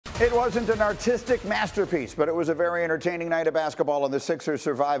It wasn't an artistic masterpiece, but it was a very entertaining night of basketball, and the Sixers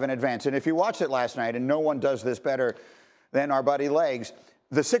survive and advance. And if you watched it last night, and no one does this better than our buddy Legs,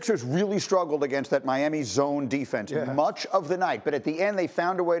 the Sixers really struggled against that Miami zone defense much of the night. But at the end, they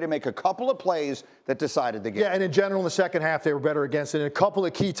found a way to make a couple of plays that decided the game. Yeah, and in general, in the second half, they were better against it. And a couple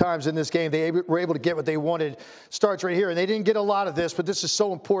of key times in this game, they were able to get what they wanted. Starts right here. And they didn't get a lot of this, but this is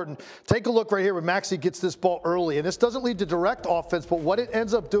so important. Take a look right here where Maxey gets this ball early. And this doesn't lead to direct offense, but what it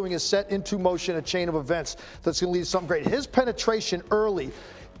ends up doing is set into motion a chain of events that's going to lead to something great. His penetration early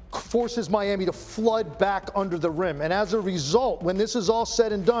forces Miami to flood back under the rim. And as a result, when this is all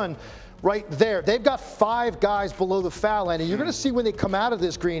said and done, right there, they've got 5 guys below the foul line. And you're going to see when they come out of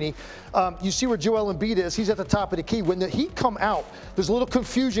this, Greeny, you see where Joel Embiid is. He's at the top of the key. When the Heat come out, there's a little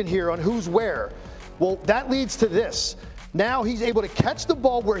confusion here on who's where. Well, that leads to this. Now he's able to catch the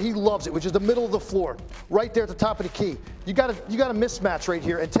ball where he loves it, which is the middle of the floor, right there at the top of the key. You got a mismatch right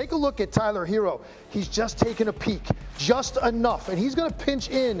here. And take a look at Tyler Hero. He's just taking a peek, just enough. And he's going to pinch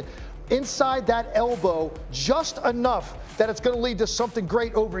inside that elbow just enough that it's going to lead to something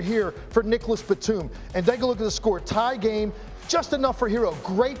great over here for Nicholas Batum. And take a look at the score. Tie game. Just enough for Hero.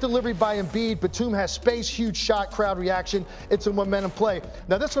 Great delivery by Embiid. Batum has space, huge shot, crowd reaction. It's a momentum play.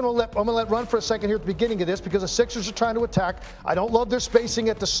 Now this one I'm going to let run for a second here at the beginning of this because the Sixers are trying to attack. I don't love their spacing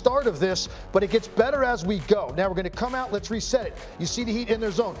at the start of this, but it gets better as we go. Now we're going to come out. Let's reset it. You see the Heat in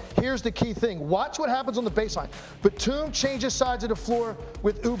their zone. Here's the key thing. Watch what happens on the baseline. Batum changes sides of the floor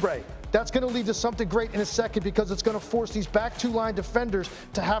with Oubre. That's going to lead to something great in a second because it's going to force these back two-line defenders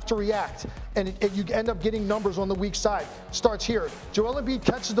to have to react. And you end up getting numbers on the weak side. Starts here. Joel Embiid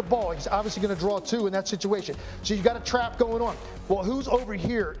catches the ball. He's obviously going to draw 2 in that situation. So you got a trap going on. Well, who's over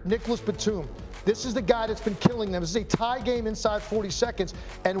here? Nicholas Batum. This is the guy that's been killing them. This is a tie game inside 40 seconds.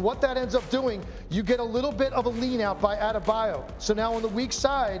 And what that ends up doing, you get a little bit of a lean out by Adebayo. So now on the weak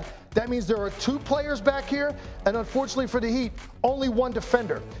side, that means there are 2 players back here, and unfortunately for the Heat, only 1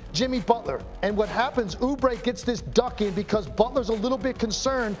 defender, Jimmy Butler. And what happens, Oubre gets this duck in because Butler's a little bit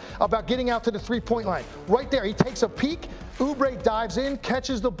concerned about getting out to the three-point line. Right there, he takes a peek. Oubre dives in,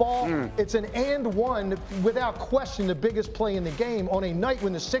 catches the ball. It's an and one, without question, the biggest play in the game on a night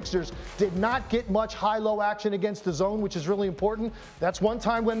when the Sixers did not get much high-low action against the zone, which is really important. That's one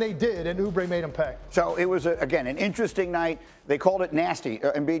time when they did, and Oubre made them pay. So it was, again, an interesting night. They called it nasty.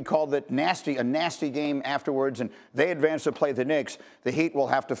 Embiid called it nasty, a nasty game afterwards, and they advanced to play the Knicks. The Heat will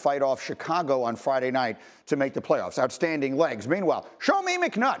have to fight off Chicago on Friday night to make the playoffs. Outstanding Legs. Meanwhile, show me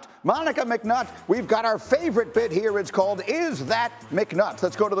McNutt. Monica McNutt, we've got our favorite bit here. It's called Is That McNutt?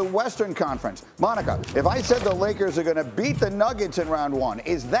 Let's go to the Western Conference. Monica, if I said the Lakers are going to beat the Nuggets in round 1,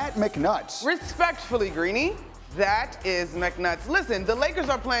 is that McNuts? Respectfully, Greeny, that is McNuts. Listen, the Lakers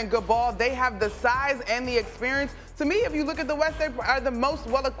are playing good ball. They have the size and the experience. To me, if you look at the West, they are the most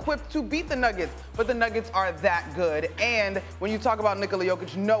well-equipped to beat the Nuggets. But the Nuggets are that good. And when you talk about Nikola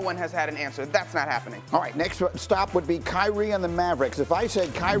Jokic, no one has had an answer. That's not happening. All right, next stop would be Kyrie and the Mavericks. If I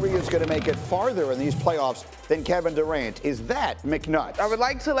said Kyrie is going to make it farther in these playoffs than Kevin Durant, is that McNuts? I would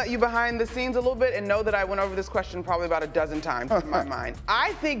like to let you behind the scenes a little bit and know that I went over this question probably about a dozen times in my mind.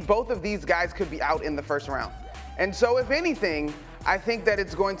 I think both of these guys could be out in the first round. And so, if anything, I think that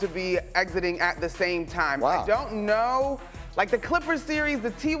it's going to be exiting at the same time. Wow. I don't know. Like the Clippers series,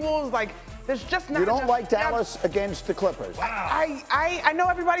 the T-Wolves, like there's just not. You don't like Dallas against the Clippers? Wow. I know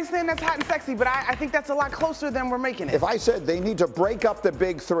everybody's saying that's hot and sexy, but I think that's a lot closer than we're making it. If I said they need to break up the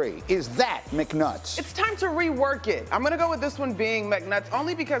big 3, is that McNuts? It's time to rework it. I'm going to go with this one being McNuts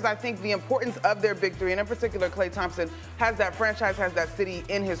only because I think the importance of their big 3, and in particular Klay Thompson, has that franchise, has that city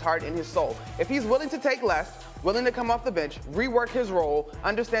in his heart, in his soul. If he's willing to take less, willing to come off the bench, rework his role,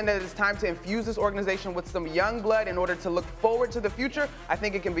 understand that it's time to infuse this organization with some young blood in order to look forward to the future, I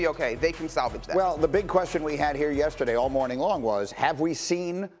think it can be okay. They can salvage that. Well, the big question we had here yesterday all morning long was, have we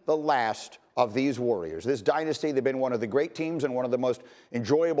seen the last of these Warriors? This dynasty, they've been one of the great teams and one of the most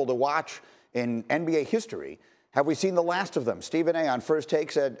enjoyable to watch in NBA history. Have we seen the last of them? Stephen A. on First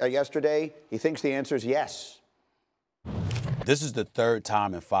Take said yesterday he thinks the answer is yes. This is the 3rd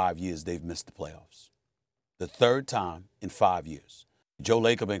time in 5 years they've missed the playoffs. The 3rd time in 5 years. Joe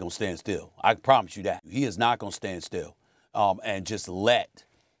Lacob ain't going to stand still. I promise you that. He is not going to stand still and just let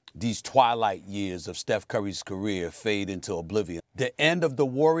these twilight years of Steph Curry's career fade into oblivion. The end of the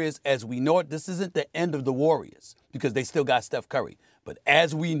Warriors as we know it, this isn't the end of the Warriors because they still got Steph Curry. But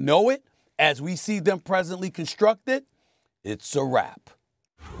as we know it, as we see them presently constructed, it's a wrap.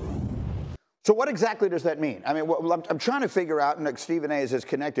 So what exactly does that mean? I mean, I'm trying to figure out, and Stephen A. is as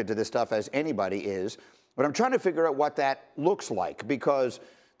connected to this stuff as anybody is, but I'm trying to figure out what that looks like because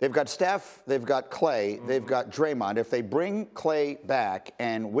They've got Steph, they've got Klay, they've got Draymond. If they bring Klay back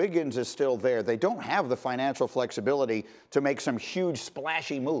and Wiggins is still there, they don't have the financial flexibility to make some huge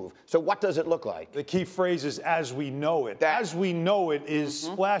splashy move. So what does it look like? The key phrase is "as we know it." As we know it is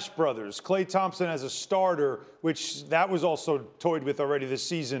Splash Brothers. Klay Thompson as a starter, which that was also toyed with already this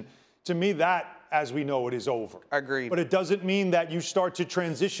season. To me, that, as we know it, is over. Agreed. But it doesn't mean that you start to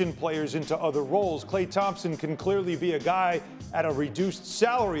transition players into other roles. Klay Thompson can clearly be a guy at a reduced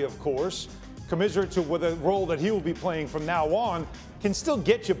salary, of course, commiserate to the role that he will be playing from now on, can still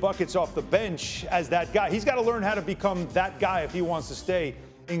get you buckets off the bench as that guy. He's got to learn how to become that guy if he wants to stay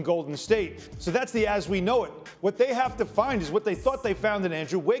in Golden State. So that's the as we know it. What they have to find is what they thought they found in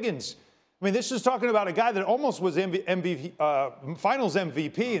Andrew Wiggins. I mean, this is talking about a guy that almost was Finals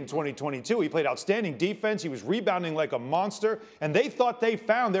MVP in 2022. He played outstanding defense. He was rebounding like a monster. And they thought they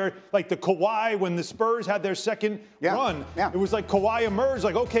found their, like the Kawhi when the Spurs had their second run. It was like Kawhi emerged,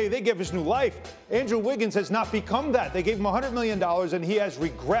 like, okay, they give us new life. Andrew Wiggins has not become that. They gave him $100 million, and he has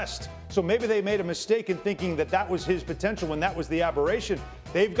regressed. So maybe they made a mistake in thinking that that was his potential when that was the aberration.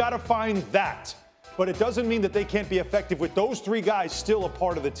 They've got to find that. But it doesn't mean that they can't be effective with those three guys still a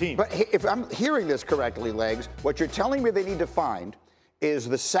part of the team. But if I'm hearing this correctly, Legs, what you're telling me they need to find is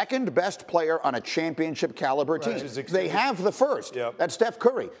the second best player on a championship caliber team. They have the first. That's Steph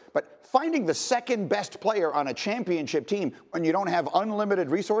Curry. But finding the second best player on a championship team when you don't have unlimited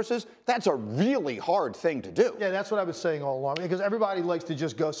resources, that's a really hard thing to do. Yeah, that's what I was saying all along. Because everybody likes to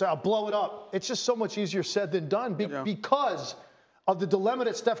just go, I'll blow it up. It's just so much easier said than done because of the dilemma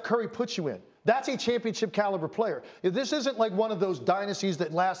that Steph Curry puts you in. That's a championship caliber player. This isn't like one of those dynasties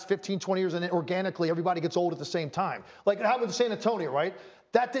that last 15, 20 years and then organically everybody gets old at the same time. Like it happened with San Antonio, right?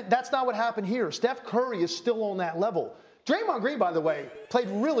 That's not what happened here. Steph Curry is still on that level. Draymond Green, by the way, played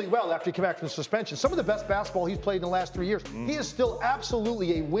really well after he came back from suspension. Some of the best basketball he's played in the last 3 years. He is still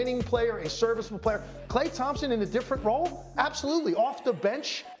absolutely a winning player, a serviceable player. Klay Thompson in a different role? Absolutely. Off the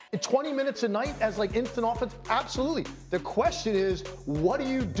bench. 20 minutes a night as like instant offense? Absolutely. The question is, what do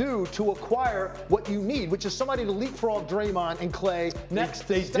you do to acquire what you need, which is somebody to leapfrog Draymond and Klay next.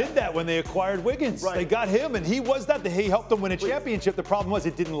 They did that when they acquired Wiggins. They got him, and he was that. He helped them win a championship. The problem was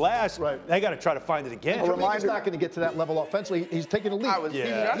it didn't last. They got to try to find it again. He's not going to get to that level offensively. He's taking a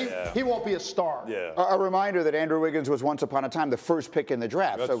leap. He won't be a star. A reminder that Andrew Wiggins was once upon a time the first pick in the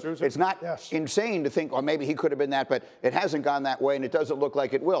draft. So it's not insane to think, oh, maybe he could have been that, but it hasn't gone that way, and it doesn't look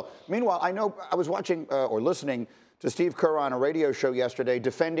like it will. Meanwhile, I know I was watching or listening to Steve Kerr on a radio show yesterday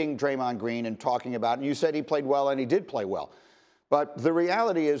defending Draymond Green and talking about it, and you said he played well, and he did play well. But the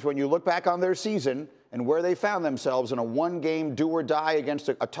reality is when you look back on their season and where they found themselves in a one-game do-or-die against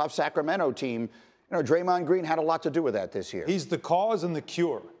a tough Sacramento team, you know, Draymond Green had a lot to do with that this year. He's the cause and the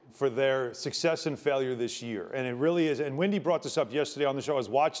cure for their success and failure this year, and it really is. And Wendy brought this up yesterday on the show. I was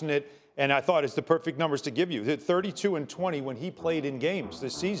watching it, and I thought it's the perfect numbers to give you. 32 and 20 when he played in games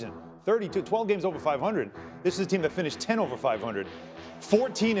this season. 12 games over 500. This is a team that finished 10 over 500.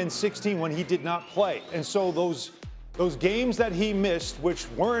 14 and 16 when he did not play. And so those games that he missed, which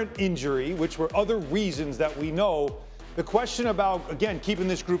weren't injury, which were other reasons that we know, the question about, again, keeping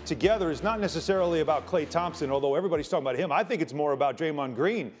this group together is not necessarily about Klay Thompson, although everybody's talking about him. I think it's more about Draymond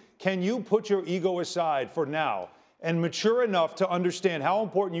Green. Can you put your ego aside for now and mature enough to understand how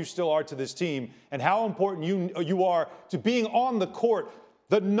important you still are to this team and how important you are to being on the court?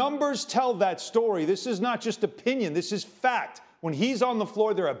 The numbers tell that story. This is not just opinion. This is fact. When he's on the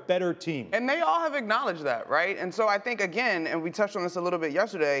floor, they're a better team. And they all have acknowledged that, right? And so I think, again, and we touched on this a little bit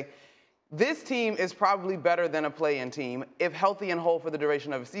yesterday, this team is probably better than a play-in team if healthy and whole for the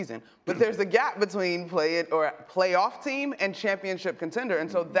duration of a season. But there's a gap between playoff team and championship contender. And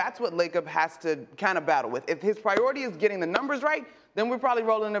so that's what Lacob has to kind of battle with. If his priority is getting the numbers right, then we're probably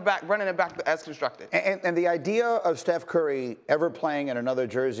running it back as constructed. And the idea of Steph Curry ever playing in another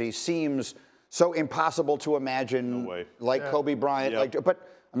jersey seems so impossible to imagine, like Kobe Bryant. But,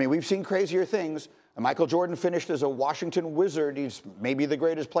 I mean, we've seen crazier things. Michael Jordan finished as a Washington Wizard. He's maybe the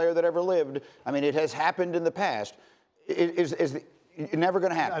greatest player that ever lived. I mean, it has happened in the past. It's never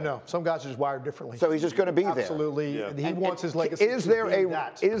going to happen. I know. Some guys are just wired differently. So he's just going to be there. Absolutely. He wants his legacy is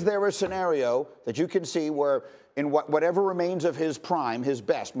there a scenario that you can see where in whatever remains of his prime, his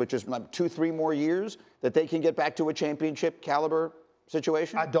best, which is like 2-3 more years, that they can get back to a championship caliber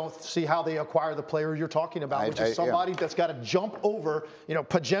situation? I don't see how they acquire the player you're talking about, which is somebody that's got to jump over, you know,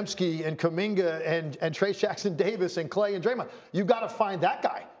 Pajemski and Kuminga and Trace Jackson Davis and Klay and Draymond. You've got to find that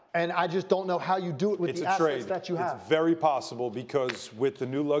guy. And I just don't know how you do it with the assets that you have. It's very possible because with the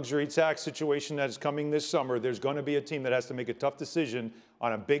new luxury tax situation that is coming this summer, there's going to be a team that has to make a tough decision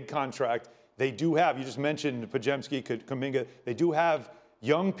on a big contract. They do have, you just mentioned Pajemski, Kuminga, they do have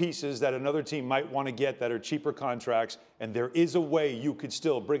young pieces that another team might want to get that are cheaper contracts, and there is a way you could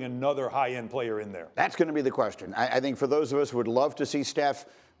still bring another high-end player in there. That's going to be the question. I think for those of us who would love to see Steph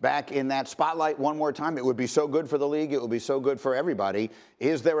back in that spotlight one more time, it would be so good for the league. It would be so good for everybody.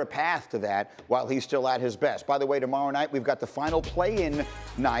 Is there a path to that while he's still at his best? By the way, tomorrow night we've got the final play-in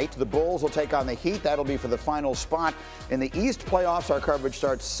night. The Bulls will take on the Heat. That'll be for the final spot in the East playoffs. Our coverage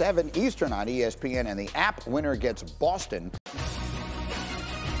starts 7 Eastern on ESPN and the app. Winner gets Boston.